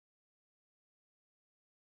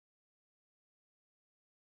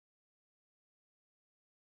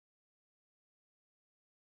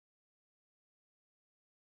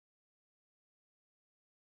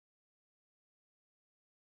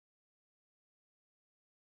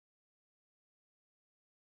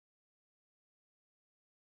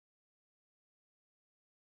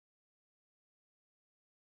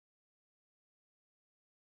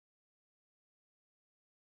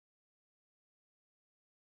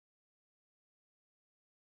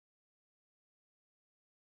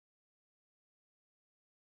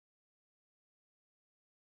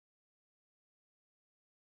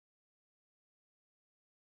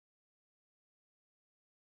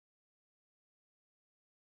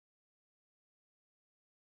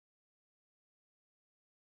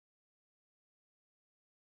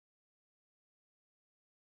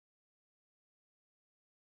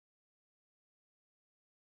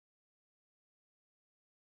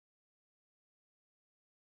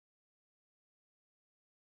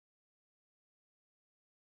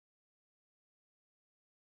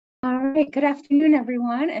right, good afternoon,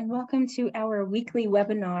 everyone, and welcome to our weekly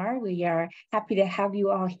webinar. We are happy to have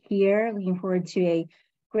you all here. Looking forward to a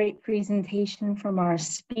great presentation from our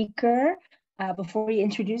speaker. Before we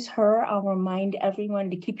introduce her, I'll remind everyone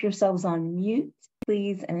to keep yourselves on mute,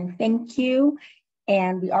 please, and thank you.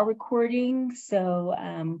 And we are recording, so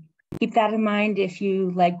keep that in mind if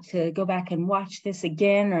you like to go back and watch this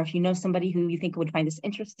again, or if you know somebody who you think would find this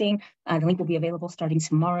interesting, the link will be available starting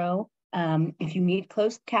tomorrow. If you need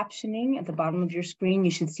closed captioning, at the bottom of your screen,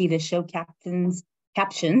 you should see the show captions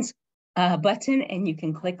button, and you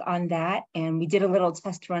can click on that. And we did a little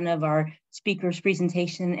test run of our speaker's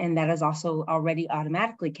presentation, and that is also already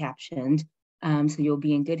automatically captioned. So you'll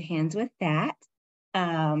be in good hands with that.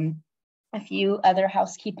 A few other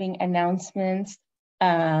housekeeping announcements.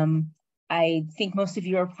 I think most of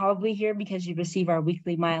you are probably here because you receive our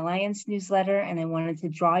weekly My Alliance newsletter, and I wanted to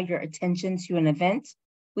draw your attention to an event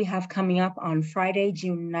we have coming up on Friday,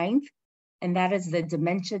 June 9th, and that is the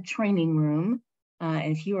Dementia Training Room.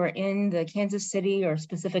 And if you are in the Kansas City or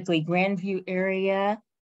specifically Grandview area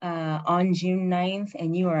on June 9th,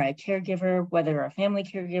 and you are a caregiver, whether a family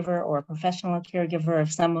caregiver or a professional caregiver of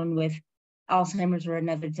someone with Alzheimer's or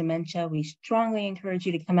another dementia, we strongly encourage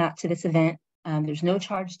you to come out to this event. There's no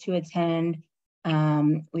charge to attend.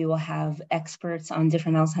 We will have experts on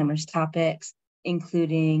different Alzheimer's topics,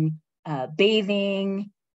 including bathing,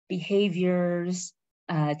 behaviors,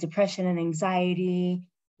 depression and anxiety,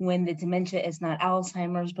 when the dementia is not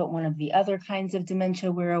Alzheimer's, but one of the other kinds of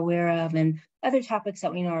dementia we're aware of, and other topics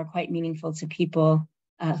that we know are quite meaningful to people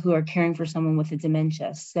who are caring for someone with a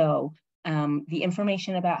dementia. So the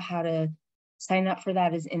information about how to sign up for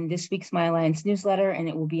that is in this week's My Alliance newsletter, and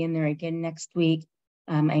it will be in there again next week.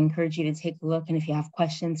 I encourage you to take a look, and if you have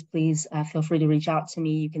questions, please feel free to reach out to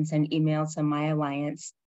me. You can send email to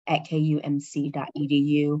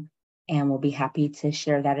myalliance@kumc.edu, and we'll be happy to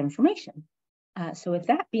share that information. So with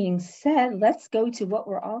that being said, let's go to what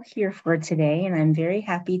we're all here for today, and I'm very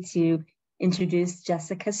happy to introduce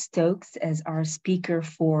Jessica Stokes as our speaker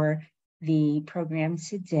for the program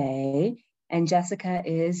today. And Jessica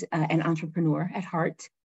is an entrepreneur at heart.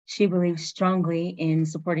 She believes strongly in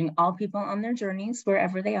supporting all people on their journeys,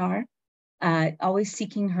 wherever they are. Always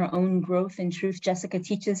seeking her own growth and truth, Jessica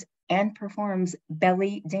teaches and performs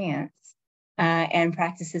belly dance and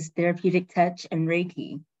practices therapeutic touch and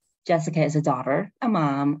Reiki. Jessica is a daughter, a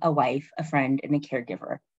mom, a wife, a friend, and a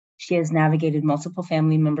caregiver. She has navigated multiple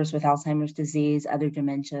family members with Alzheimer's disease, other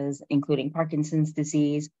dementias, including Parkinson's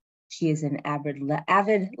disease. She is an avid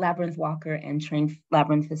Labyrinth walker and trained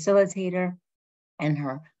Labyrinth facilitator. And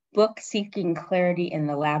her book, Seeking Clarity in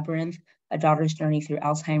the Labyrinth, A Daughter's Journey Through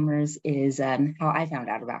Alzheimer's, is how I found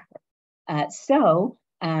out about her.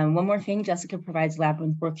 One more thing, Jessica provides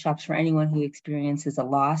Labyrinth workshops for anyone who experiences a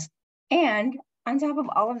loss. And on top of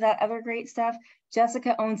all of that other great stuff,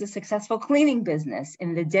 Jessica owns a successful cleaning business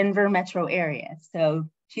in the Denver metro area. So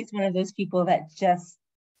she's one of those people that just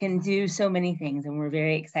can do so many things, and we're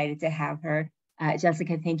very excited to have her.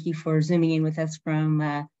 Jessica, thank you for zooming in with us from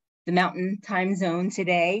the Mountain Time Zone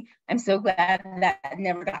today. I'm so glad that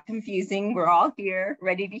never got confusing. We're all here,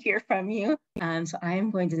 ready to hear from you. So I am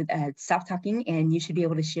going to stop talking, and you should be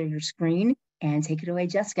able to share your screen and take it away,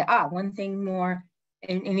 Jessica. One thing more,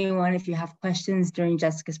 and anyone, if you have questions during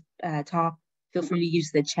Jessica's talk, feel free to use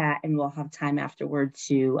the chat, and we'll have time afterward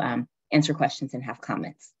to answer questions and have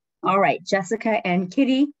comments. All right, Jessica and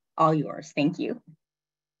Kitty, all yours. Thank you.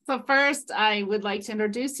 So first, I would like to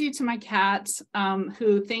introduce you to my cat,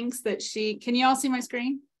 who thinks that can you all see my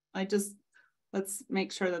screen? Let's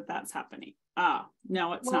make sure that that's happening. No,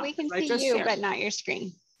 it's not. Well, we can see you, but not your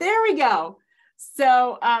screen. There we go.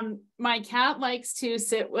 So my cat likes to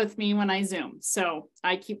sit with me when I Zoom. So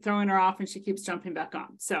I keep throwing her off and she keeps jumping back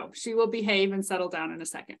on. So she will behave and settle down in a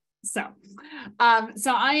second. So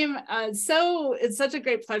I am it's such a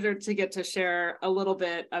great pleasure to get to share a little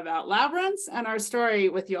bit about Labyrinth and our story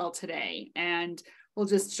with you all today. And we'll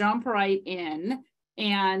just jump right in.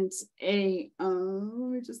 And let me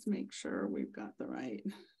just make sure we've got the right.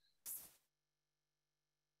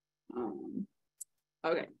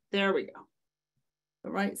 Okay, there we go.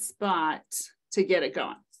 The right spot to get it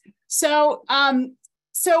going. So why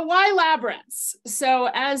Labyrinth? So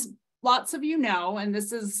as lots of you know, and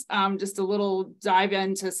this is just a little dive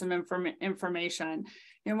into some information.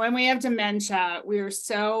 And when we have dementia, we are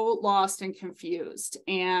so lost and confused.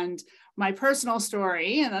 And my personal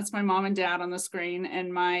story, and that's my mom and dad on the screen,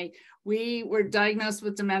 and we were diagnosed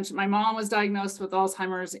with dementia. My mom was diagnosed with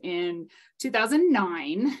Alzheimer's in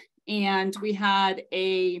 2009, and we had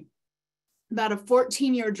about a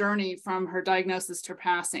 14-year journey from her diagnosis to her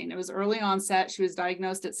passing. It was early onset. She was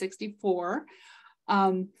diagnosed at 64.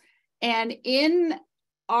 And in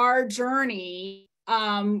our journey,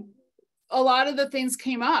 a lot of the things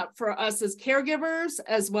came up for us as caregivers,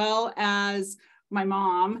 as well as my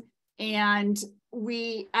mom. And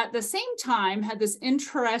we, at the same time, had this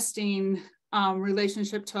interesting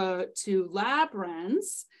relationship to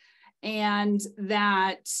labyrinths, and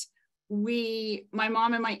that my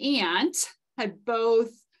mom and my aunt had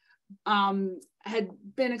both had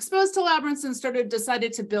been exposed to labyrinths and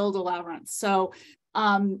decided to build a labyrinth. So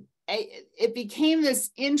it became this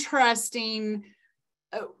interesting,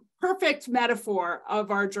 perfect metaphor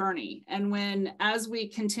of our journey. And as we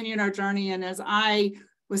continued our journey, and as I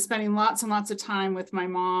was spending lots and lots of time with my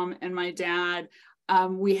mom and my dad,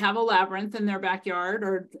 we have a labyrinth in their backyard,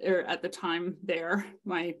 or at the time there,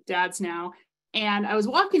 my dad's now. And I was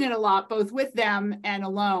walking it a lot, both with them and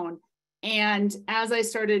alone. And as I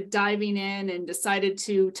started diving in and decided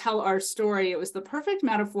to tell our story, it was the perfect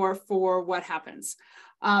metaphor for what happens.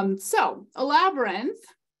 So a labyrinth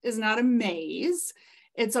is not a maze.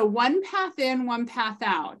 It's a one path in, one path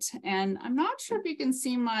out. And I'm not sure if you can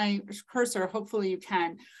see my cursor. Hopefully you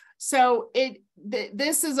can. So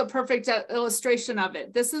this is a perfect illustration of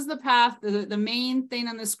it. This is the path. The main thing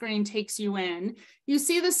on the screen takes you in. You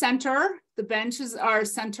see the center. The benches are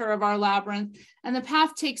center of our labyrinth, and the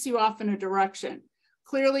path takes you off in a direction.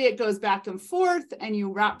 Clearly, it goes back and forth, and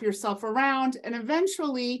you wrap yourself around, and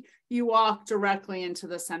eventually you walk directly into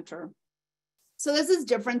the center. So this is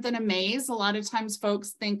different than a maze. A lot of times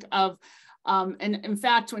folks think of, and in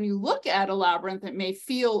fact, when you look at a labyrinth, it may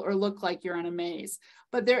feel or look like you're in a maze,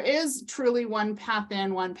 but there is truly one path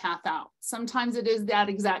in, one path out. Sometimes it is that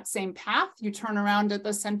exact same path. You turn around at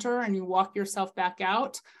the center and you walk yourself back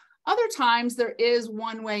out. Other times there is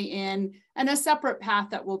one way in and a separate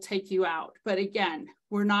path that will take you out. But again,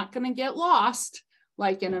 we're not going to get lost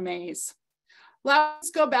like in a maze.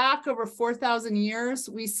 Let's go back over 4,000 years.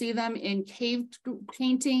 We see them in cave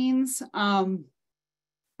paintings and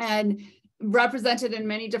represented in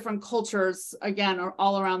many different cultures, again,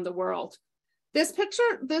 all around the world. This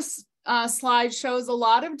slide shows a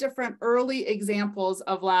lot of different early examples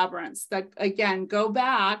of labyrinths that, again, go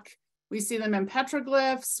back. We see them in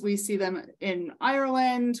petroglyphs. We see them in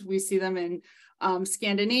Ireland. We see them in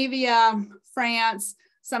Scandinavia, France.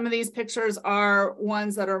 Some of these pictures are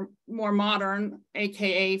ones that are more modern,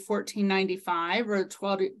 AKA 1495 or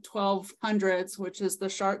 1200s, which is the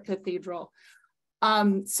Chartres Cathedral.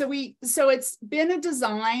 So it's been a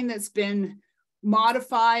design that's been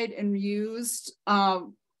modified and used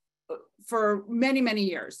for many, many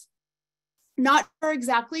years. Not sure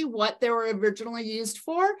exactly what they were originally used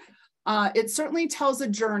for. It certainly tells a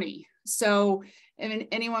journey. So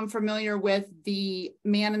anyone familiar with the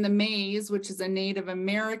Man in the Maze, which is a Native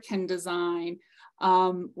American design,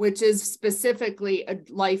 which is specifically a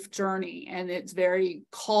life journey, and it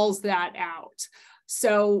calls that out.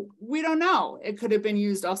 So we don't know. It could have been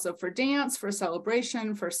used also for dance, for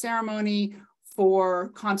celebration, for ceremony, for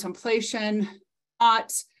contemplation,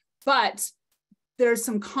 but there's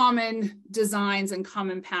some common designs and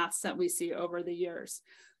common paths that we see over the years.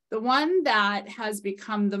 The one that has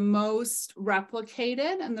become the most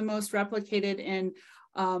replicated in,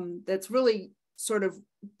 that's really sort of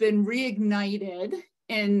been reignited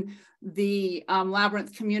in the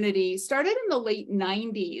labyrinth community started in the late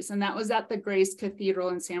 90s, and that was at the Grace Cathedral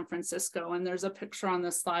in San Francisco. And there's a picture on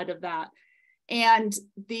the slide of that. And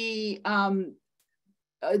the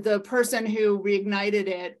person who reignited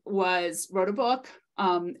it wrote a book.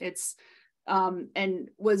 And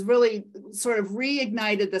was really sort of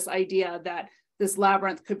reignited this idea that this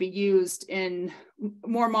labyrinth could be used in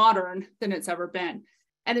more modern than it's ever been.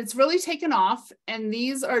 And it's really taken off. And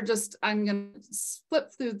these are just, I'm going to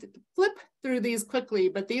flip through these quickly,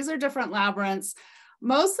 but these are different labyrinths,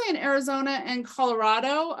 mostly in Arizona and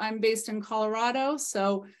Colorado. I'm based in Colorado,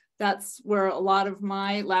 so that's where a lot of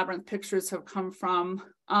my labyrinth pictures have come from.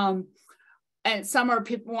 And some are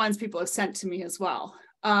ones people have sent to me as well.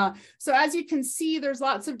 So as you can see, there's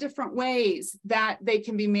lots of different ways that they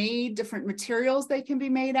can be made, different materials they can be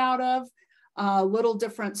made out of, little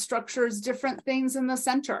different structures, different things in the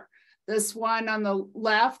center. This one on the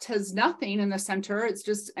left has nothing in the center.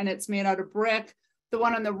 And it's made out of brick. The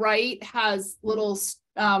one on the right has little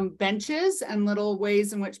benches and little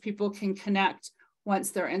ways in which people can connect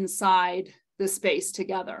once they're inside the space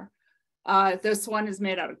together. This one is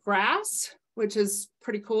made out of grass, which is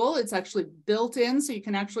pretty cool. It's actually built in, so you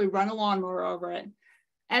can actually run a lawnmower over it.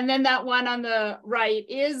 And then that one on the right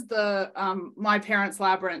is the my parents'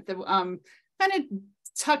 labyrinth, kind of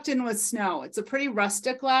tucked in with snow. It's a pretty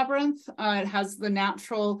rustic labyrinth. It has the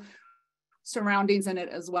natural surroundings in it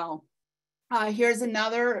as well. Here's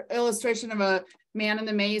another illustration of a Man in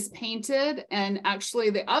the Maze painted, and actually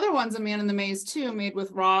the other one's a Man in the Maze too, made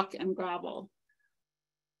with rock and gravel.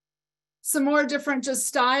 Some more different just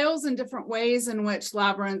styles and different ways in which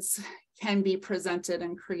labyrinths can be presented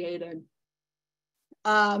and created.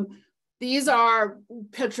 These are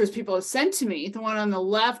pictures people have sent to me. The one on the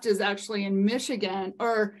left is actually in Michigan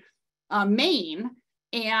or Maine.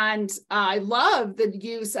 And I love the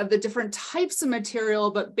use of the different types of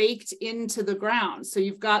material, but baked into the ground. So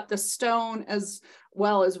you've got the stone as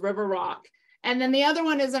well as river rock. And then the other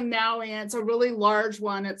one is a Maui, and it's a really large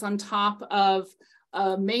one. It's on top of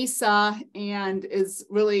a mesa and is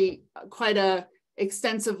really quite a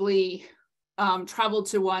extensively traveled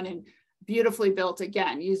to one and beautifully built,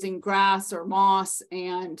 again, using grass or moss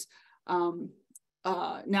and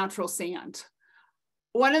natural sand.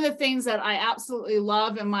 One of the things that I absolutely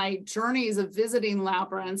love in my journeys of visiting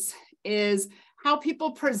labyrinths is how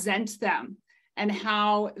people present them and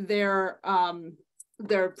how they're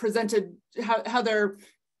presented, how they're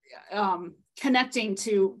connecting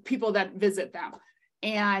to people that visit them.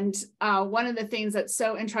 And one of the things that's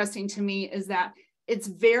so interesting to me is that it's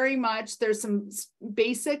very much, there's some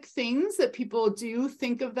basic things that people do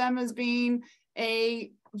think of them as being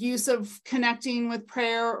a use of connecting with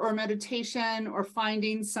prayer or meditation or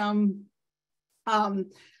finding some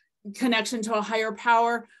connection to a higher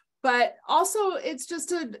power, but also it's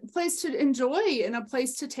just a place to enjoy and a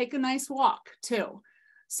place to take a nice walk too.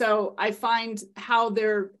 So I find how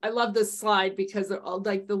I love this slide because they're all,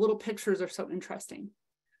 like, the little pictures are so interesting.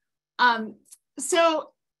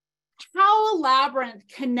 So how a labyrinth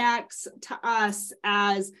connects to us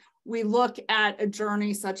as we look at a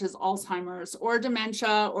journey such as Alzheimer's or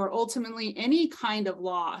dementia or ultimately any kind of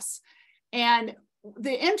loss. And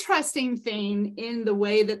the interesting thing in the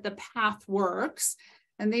way that the path works,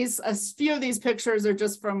 and a few of these pictures are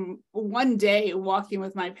just from one day walking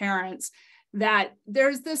with my parents, that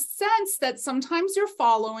there's this sense that sometimes you're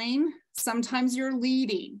following, sometimes you're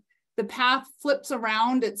leading. The path flips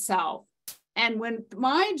around itself. And when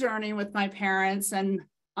my journey with my parents, and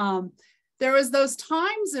there was those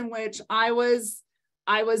times in which I was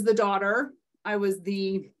the daughter, I was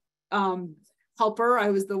the helper, I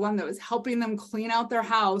was the one that was helping them clean out their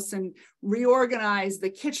house and reorganize the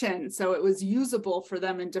kitchen so it was usable for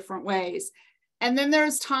them in different ways. And then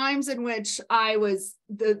there's times in which I was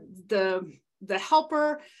the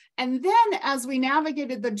helper. And then as we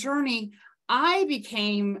navigated the journey, I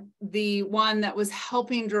became the one that was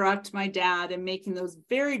helping direct my dad and making those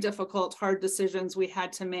very difficult, hard decisions we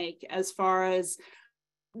had to make, as far as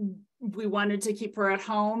we wanted to keep her at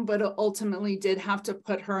home, but ultimately did have to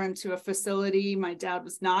put her into a facility. My dad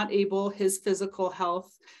was not able, his physical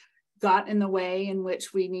health got in the way, in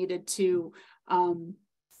which we needed to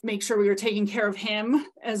make sure we were taking care of him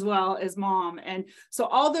as well as mom. And so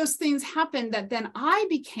all those things happened that then I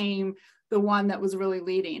became the one that was really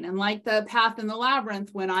leading. And like the path in the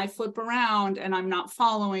labyrinth, when I flip around and I'm not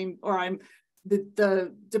following, or I'm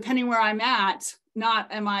depending where I'm at,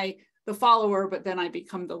 not am I the follower, but then I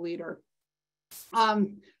become the leader.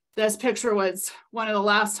 This picture was one of the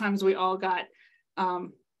last times we all got,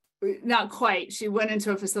 not quite, she went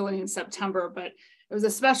into a facility in September, but it was a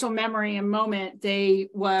special memory and moment. They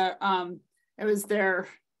were, it was their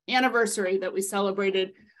anniversary that we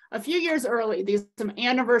celebrated a few years early. These some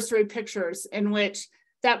anniversary pictures in which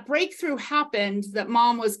that breakthrough happened, that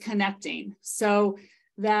mom was connecting. So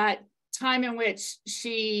that time in which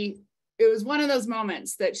it was one of those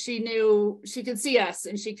moments that she knew she could see us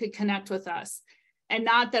and she could connect with us. And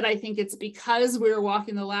not that I think it's because we were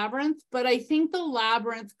walking the labyrinth, but I think the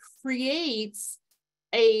labyrinth creates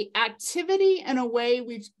a activity and a way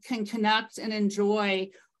we can connect and enjoy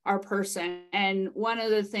our person. And one of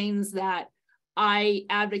the things that I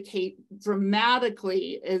advocate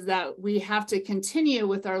dramatically is that we have to continue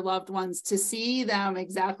with our loved ones to see them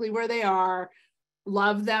exactly where they are,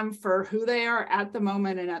 love them for who they are at the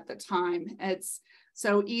moment and at the time. It's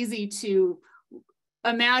so easy to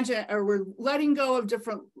imagine, or we're letting go of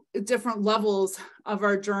different levels of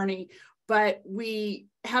our journey, but we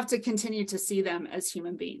have to continue to see them as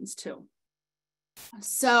human beings too.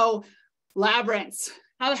 So labyrinths,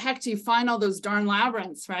 how the heck do you find all those darn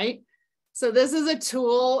labyrinths, right? So this is a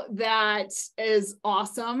tool that is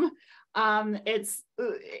awesome.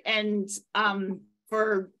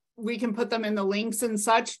 We can put them in the links and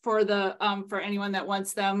such for anyone that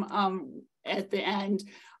wants them at the end.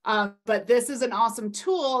 But this is an awesome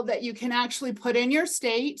tool that you can actually put in your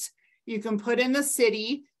state, you can put in the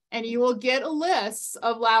city, and you will get a list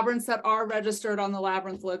of labyrinths that are registered on the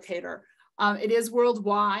Labyrinth Locator. It is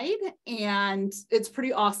worldwide and it's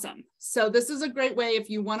pretty awesome. So this is a great way if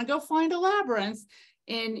you want to go find a labyrinth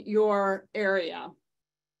in your area.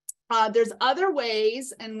 There's other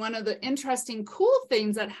ways, and one of the interesting, cool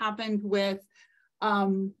things that happened with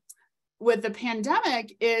the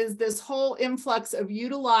pandemic is this whole influx of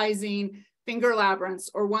utilizing finger labyrinths,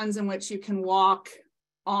 or ones in which you can walk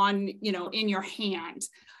on, in your hand.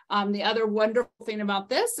 The other wonderful thing about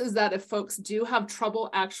this is that if folks do have trouble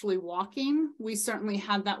actually walking, we certainly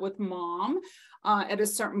had that with Mom. At a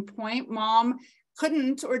certain point, Mom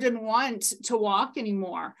couldn't or didn't want to walk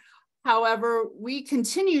anymore. However, we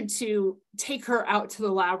continued to take her out to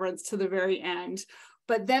the labyrinth to the very end.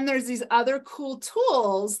 But then there's these other cool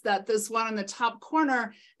tools, that this one in the top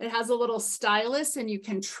corner, it has a little stylus and you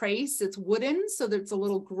can trace. It's wooden, so there's a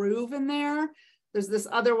little groove in there. There's this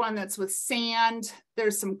other one that's with sand.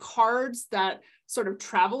 There's some cards, that sort of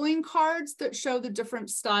traveling cards, that show the different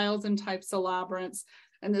styles and types of labyrinths.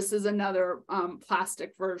 And this is another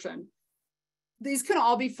plastic version. These can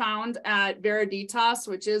all be found at Veriditas,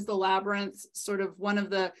 which is the Labyrinth, sort of one of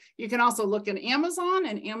the, you can also look at Amazon,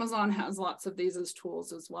 and Amazon has lots of these as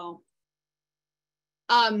tools as well.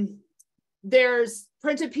 There's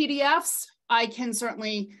printed PDFs. I can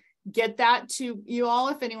certainly get that to you all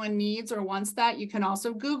if anyone needs or wants that. You can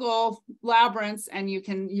also Google labyrinths and you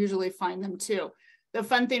can usually find them too. The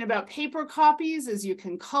fun thing about paper copies is you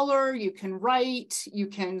can color, you can write, you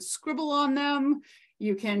can scribble on them.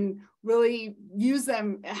 You can really use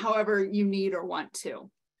them however you need or want to.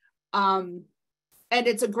 And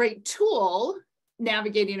it's a great tool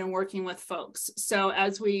navigating and working with folks. So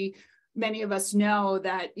as many of us know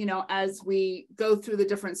that, as we go through the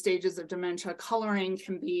different stages of dementia, coloring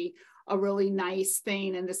can be a really nice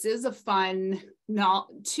thing. And this is a fun, not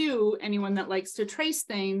to anyone that likes to trace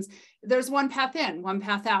things. There's one path in, one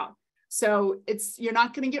path out. So you're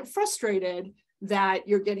not going to get frustrated that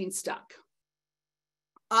you're getting stuck.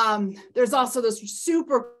 There's also this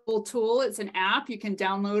super cool tool. It's an app you can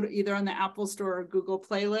download either on the Apple Store or Google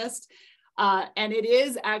Playlist. And it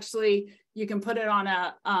is actually, you can put it on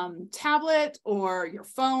a tablet or your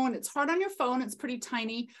phone. It's hard on your phone. It's pretty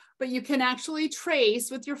tiny, but you can actually trace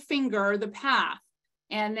with your finger the path.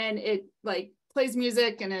 And then it plays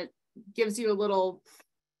music and it gives you a little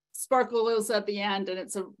sparkles at the end. And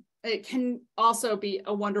it can also be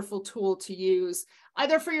a wonderful tool to use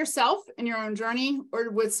either for yourself in your own journey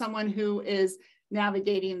or with someone who is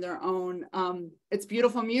navigating their own. It's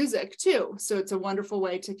beautiful music too. So it's a wonderful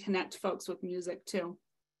way to connect folks with music too.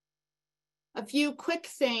 A few quick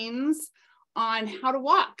things on how to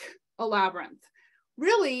walk a labyrinth.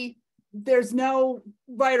 Really, there's no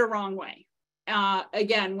right or wrong way.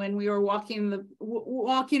 Again, when we were walking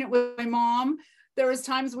it with my mom, there was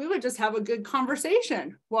times we would just have a good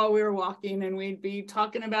conversation while we were walking and we'd be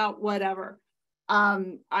talking about whatever.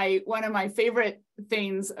 One of my favorite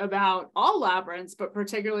things about all labyrinths, but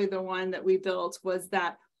particularly the one that we built, was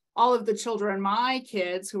that all of the children, my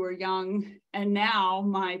kids who were young, and now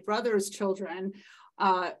my brother's children,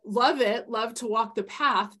 love to walk the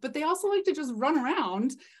path, but they also like to just run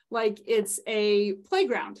around like it's a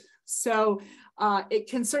playground. So it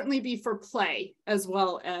can certainly be for play as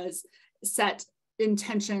well as set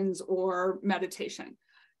intentions or meditation.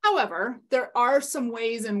 However, there are some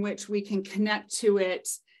ways in which we can connect to it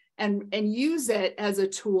and use it as a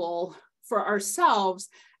tool for ourselves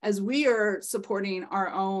as we are supporting our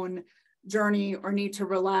own journey or need to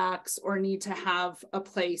relax or need to have a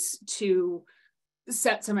place to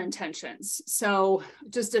set some intentions. So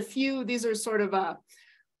just a few, these are sort of a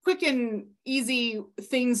quick and easy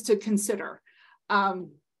things to consider.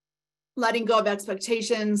 Letting go of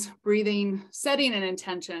expectations, breathing, setting an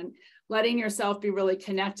intention, letting yourself be really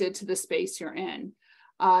connected to the space you're in.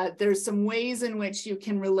 There's some ways in which you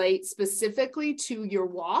can relate specifically to your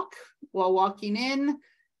walk while walking in,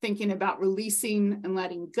 thinking about releasing and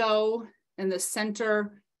letting go, in the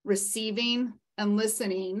center, receiving and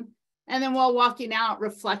listening, and then while walking out,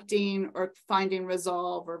 reflecting or finding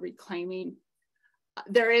resolve or reclaiming.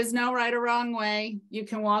 There is no right or wrong way. You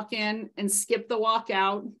can walk in and skip the walk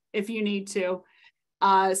out if you need to.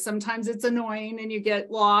 Sometimes it's annoying and you get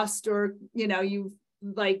lost, or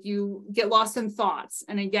you get lost in thoughts.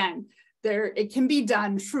 And again, it can be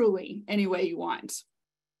done truly any way you want.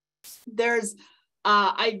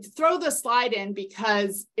 I throw the slide in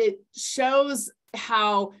because it shows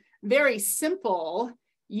how very simple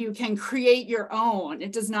you can create your own.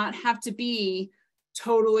 It does not have to be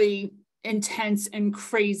totally intense and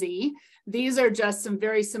crazy. These are just some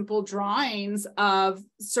very simple drawings of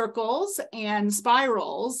circles and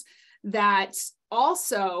spirals that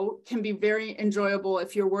also can be very enjoyable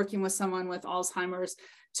if you're working with someone with Alzheimer's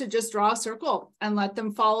to just draw a circle and let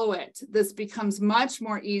them follow it. This becomes much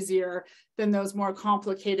more easier than those more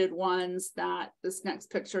complicated ones that this next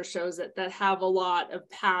picture shows it, that have a lot of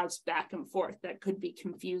paths back and forth that could be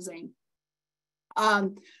confusing.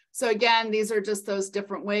 So again, these are just those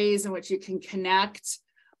different ways in which you can connect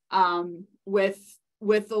with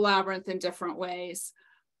the labyrinth in different ways.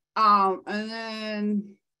 And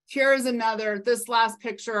then here's another, this last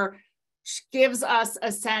picture gives us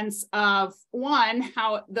a sense of, one,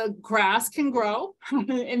 how the grass can grow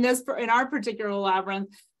in our particular labyrinth,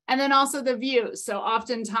 and then also the view. So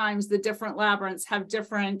oftentimes the different labyrinths have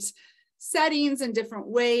different settings and different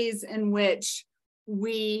ways in which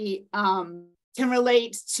we can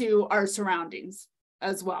relate to our surroundings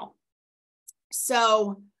as well.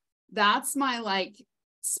 So that's my like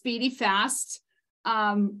speedy fast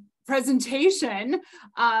presentation.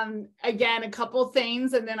 Again, a couple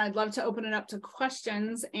things, and then I'd love to open it up to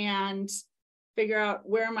questions and figure out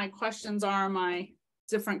where my questions are on my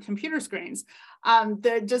different computer screens.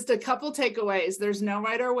 There are just a couple takeaways. There's no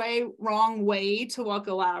right or wrong way to walk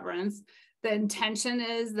a labyrinth. The intention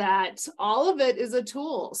is that all of it is a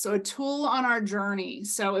tool. So a tool on our journey.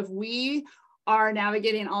 So if we are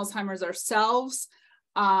navigating Alzheimer's ourselves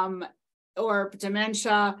or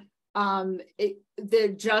dementia, they're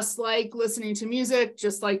just like listening to music,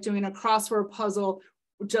 just like doing a crossword puzzle,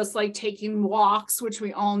 just like taking walks, which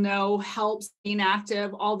we all know helps being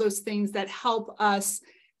active, all those things that help us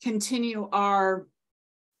continue our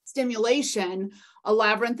stimulation. A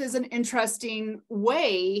labyrinth is an interesting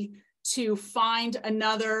way to find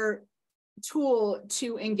another tool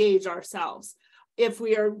to engage ourselves if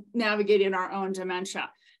we are navigating our own dementia.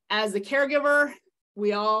 As a caregiver,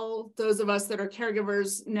 those of us that are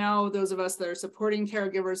caregivers know, those of us that are supporting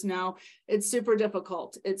caregivers know, it's super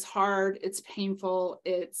difficult. It's hard, it's painful,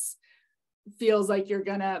 feels like you're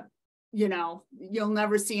gonna, you'll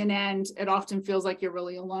never see an end. It often feels like you're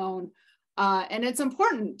really alone. And it's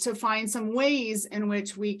important to find some ways in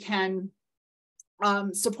which we can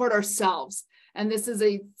support ourselves. And this is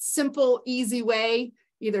a simple, easy way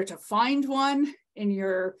either to find one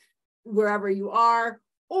in wherever you are,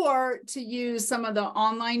 or to use some of the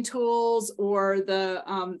online tools or the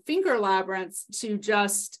finger labyrinths to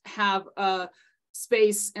just have a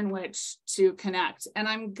space in which to connect. And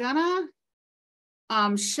I'm gonna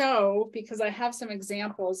show, because I have some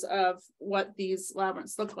examples of what these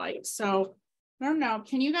labyrinths look like. So I don't know,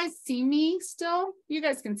 can you guys see me still? You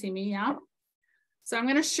guys can see me, yeah? So I'm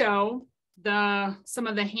gonna show some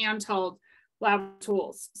of the handheld labyrinth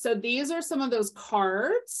tools. So these are some of those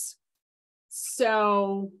cards.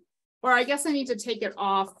 So, or I guess I need to take it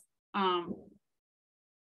off.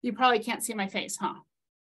 You probably can't see my face, huh?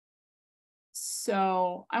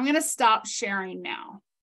 So I'm going to stop sharing now,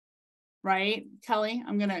 right, Kelly?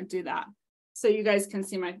 I'm going to do that so you guys can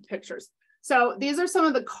see my pictures. So these are some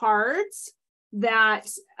of the cards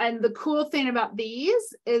and the cool thing about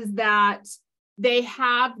these is that they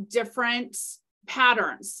have different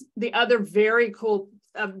patterns. The other very cool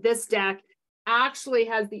of this deck actually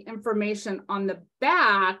has the information on the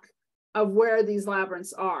back of where these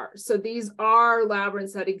labyrinths are. So these are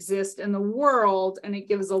labyrinths that exist in the world, and it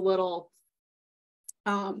gives a little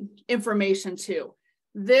information too.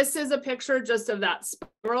 This is a picture just of that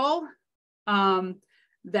spiral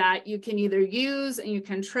that you can either use and you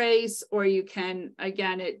can trace, or you can,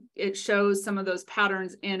 again, it shows some of those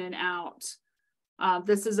patterns in and out.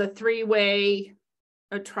 This is a three-way,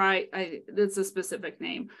 that's a specific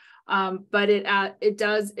name. But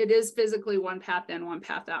it is physically one path in, one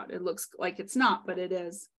path out. It looks like it's not, but it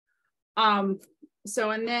is.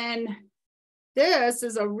 So, and then this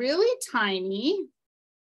is a really tiny,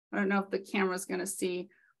 I don't know if the camera's going to see,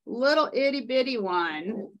 little itty bitty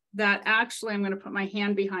one that actually I'm going to put my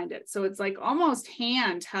hand behind it. So it's like almost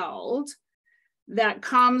handheld, that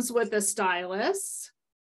comes with a stylus.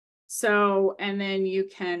 So, and then you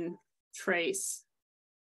can trace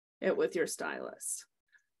it with your stylus.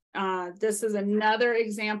 This is another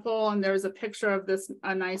example, and there's a picture of this,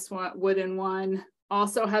 a nice one, wooden one,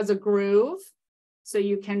 also has a groove, so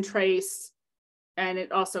you can trace, and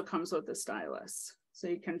it also comes with a stylus, so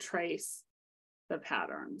you can trace the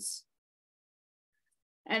patterns.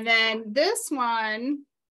 And then this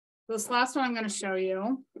last one I'm going to show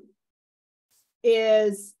you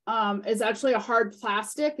is actually a hard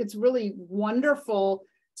plastic. It's really wonderful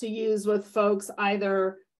to use with folks,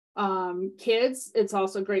 either kids, it's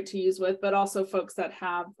also great to use with, but also folks that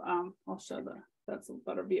have, I'll show that's a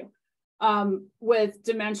better view, with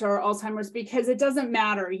dementia or Alzheimer's, because it doesn't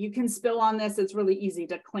matter. You can spill on this, it's really easy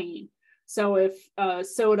to clean. So if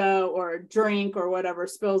soda or drink or whatever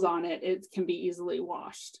spills on it, it can be easily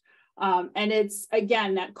washed. And it's,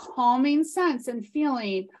 again, that calming sense and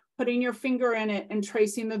feeling, putting your finger in it and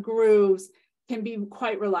tracing the grooves can be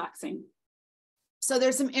quite relaxing. So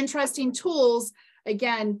there's some interesting tools,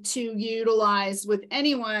 again, to utilize with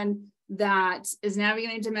anyone that is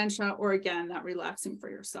navigating dementia, or again, that relaxing for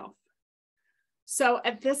yourself. So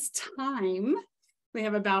at this time, we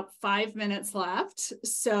have about 5 minutes left.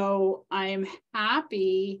 So I'm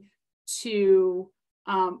happy to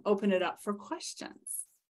open it up for questions.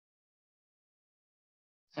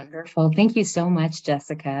 Wonderful. Thank you so much,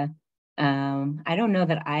 Jessica. I don't know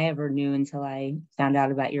that I ever knew until I found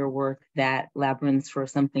out about your work that labyrinths were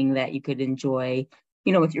something that you could enjoy,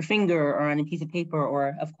 you know, with your finger or on a piece of paper,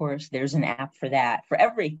 or of course, there's an app for that, for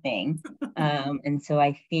everything. And so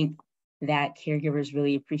I think that caregivers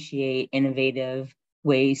really appreciate innovative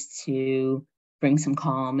ways to bring some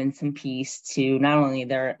calm and some peace to not only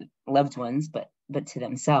their loved ones, but to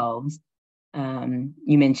themselves.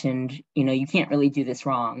 You mentioned, you know, you can't really do this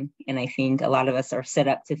wrong. And I think a lot of us are set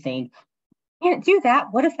up to think, can't do that.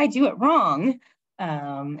 What if I do it wrong?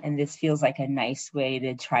 And this feels like a nice way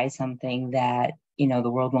to try something that, you know,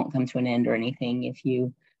 the world won't come to an end or anything if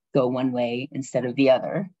you go one way instead of the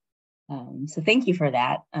other. So thank you for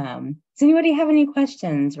that. Does anybody have any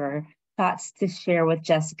questions or thoughts to share with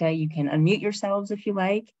Jessica? You can unmute yourselves if you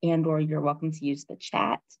like, and or you're welcome to use the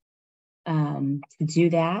chat to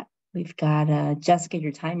do that. We've got Jessica,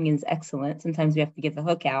 your timing is excellent. Sometimes we have to get the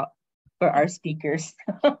hook out for our speakers.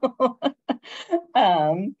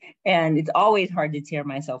 And it's always hard to tear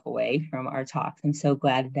myself away from our talks. I'm so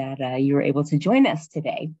glad that you were able to join us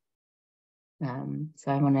today. So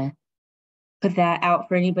I want to put that out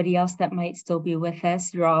for anybody else that might still be with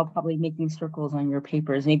us. You're all probably making circles on your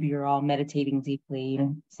papers. Maybe you're all meditating deeply. You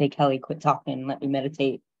know, say, Kelly, quit talking, let me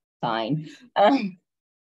meditate. Fine.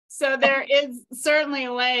 So there is certainly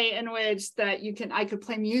a way in which that I could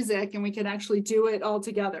play music and we could actually do it all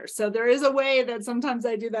together. So there is a way that sometimes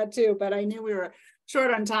I do that too, but I knew we were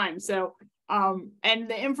short on time. So, and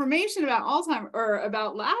the information about Alzheimer or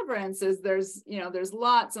about labyrinths is there's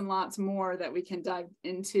lots and lots more that we can dive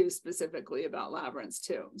into specifically about labyrinths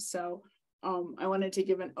too. So I wanted to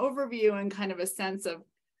give an overview and kind of a sense of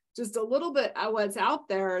just a little bit of what's out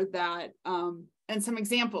there that, and some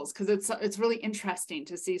examples, because it's really interesting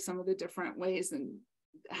to see some of the different ways and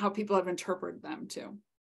how people have interpreted them too.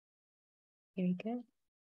 Very good.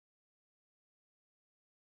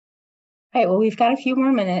 All right, well, we've got a few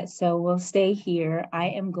more minutes, so we'll stay here. I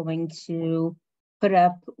am going to put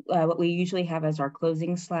up what we usually have as our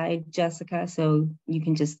closing slide, Jessica, so you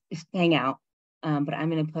can just hang out. But I'm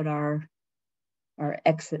going to put our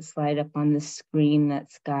exit slide up on the screen.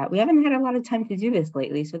 We haven't had a lot of time to do this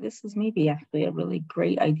lately, so this is maybe actually a really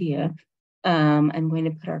great idea. I'm going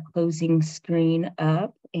to put our closing screen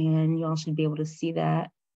up, and you all should be able to see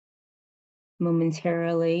that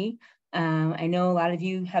momentarily. I know a lot of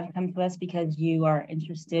you have come to us because you are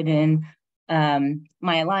interested in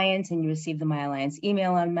My Alliance, and you receive the My Alliance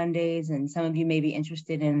email on Mondays, and some of you may be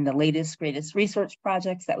interested in the latest, greatest research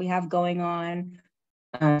projects that we have going on.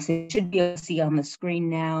 So you should be able to see on the screen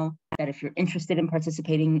now that if you're interested in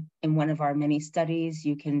participating in one of our many studies,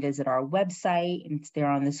 you can visit our website, and it's there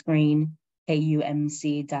on the screen,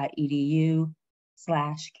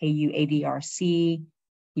 kumc.edu/KUADRC.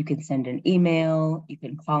 You can send an email, you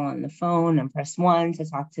can call on the phone and press 1 to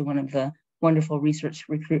talk to one of the wonderful research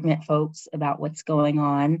recruitment folks about what's going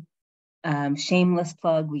on. Shameless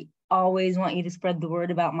plug, we always want you to spread the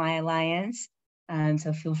word about My Alliance.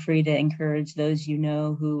 So feel free to encourage those you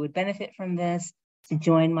know who would benefit from this to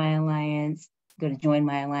join My Alliance. Go to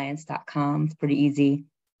joinmyalliance.com. It's pretty easy.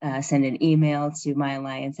 Send an email to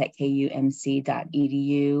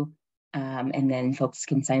myalliance@kumc.edu. And then folks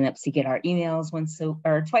can sign up to get our emails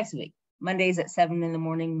twice a week. Mondays at 7 in the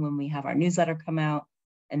morning when we have our newsletter come out,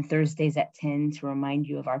 and Thursdays at 10 to remind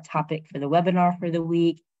you of our topic for the webinar for the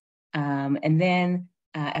week. And then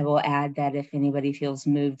I will add that if anybody feels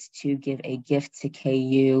moved to give a gift to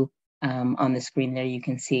KU, on the screen there, you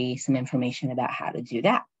can see some information about how to do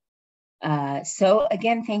that. So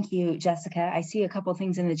again, thank you, Jessica. I see a couple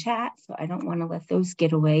things in the chat, so I don't want to let those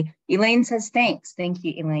get away. Elaine says, thanks. Thank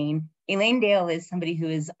you, Elaine. Elaine Dale is somebody who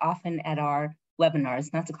is often at our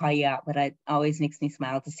webinars, not to call you out, but it always makes me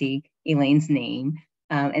smile to see Elaine's name.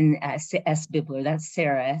 And S. Bibler, that's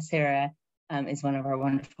Sarah. Sarah is one of our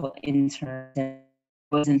wonderful interns and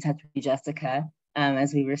was in touch with you, Jessica,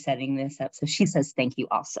 as we were setting this up. So she says thank you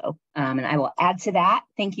also. And I will add to that.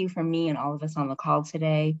 Thank you from me and all of us on the call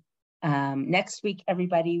today. Next week,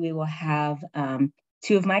 everybody, we will have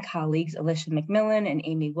 2 of my colleagues, Alicia McMillan and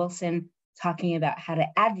Amy Wilson, talking about how to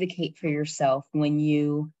advocate for yourself when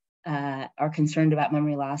you are concerned about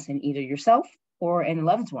memory loss in either yourself or in a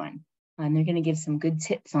loved one. And they're going to give some good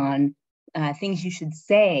tips on things you should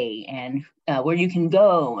say and where you can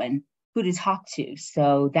go and who to talk to.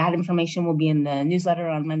 So that information will be in the newsletter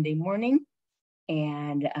on Monday morning.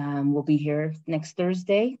 And we'll be here next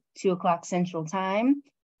Thursday, 2 o'clock Central Time.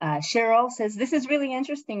 Cheryl says, this is really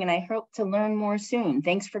interesting and I hope to learn more soon.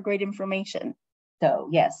 Thanks for great information. So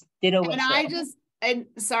yes, ditto. And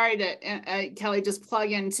sorry to, Kelly, just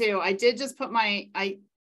plug in too. I did just put I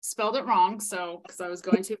spelled it wrong. So, cause I was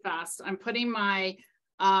going too fast. I'm putting my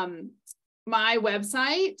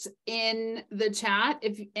website in the chat.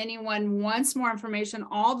 If anyone wants more information,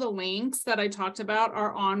 all the links that I talked about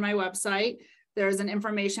are on my website. There's an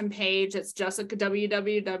information page. It's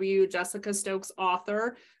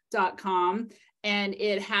www.jessicastokesauthor.com. And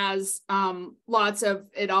it has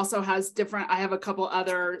it also has different, I have a couple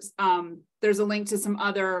others. There's a link to some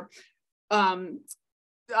other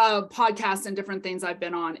podcasts and different things I've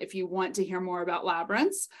been on if you want to hear more about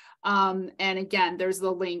Labyrinths. And again, there's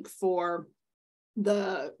the link for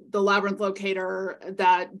the Labyrinth locator,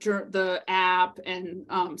 the app,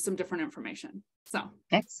 and some different information. So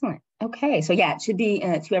excellent. Okay, so yeah, it should be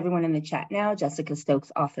to everyone in the chat now,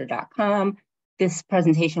 jessicastokesauthor.com. This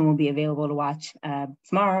presentation will be available to watch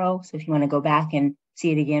tomorrow. So if you want to go back and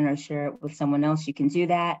see it again or share it with someone else, you can do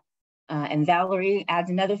that. And Valerie adds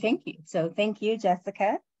another thank you. So thank you,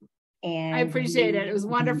 Jessica. And I appreciate it. It was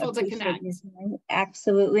wonderful to connect.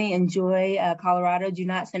 Absolutely. Enjoy Colorado. Do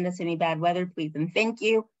not send us any bad weather, please. And thank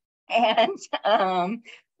you. And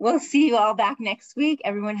we'll see you all back next week.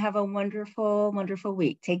 Everyone have a wonderful, wonderful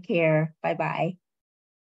week. Take care. Bye-bye.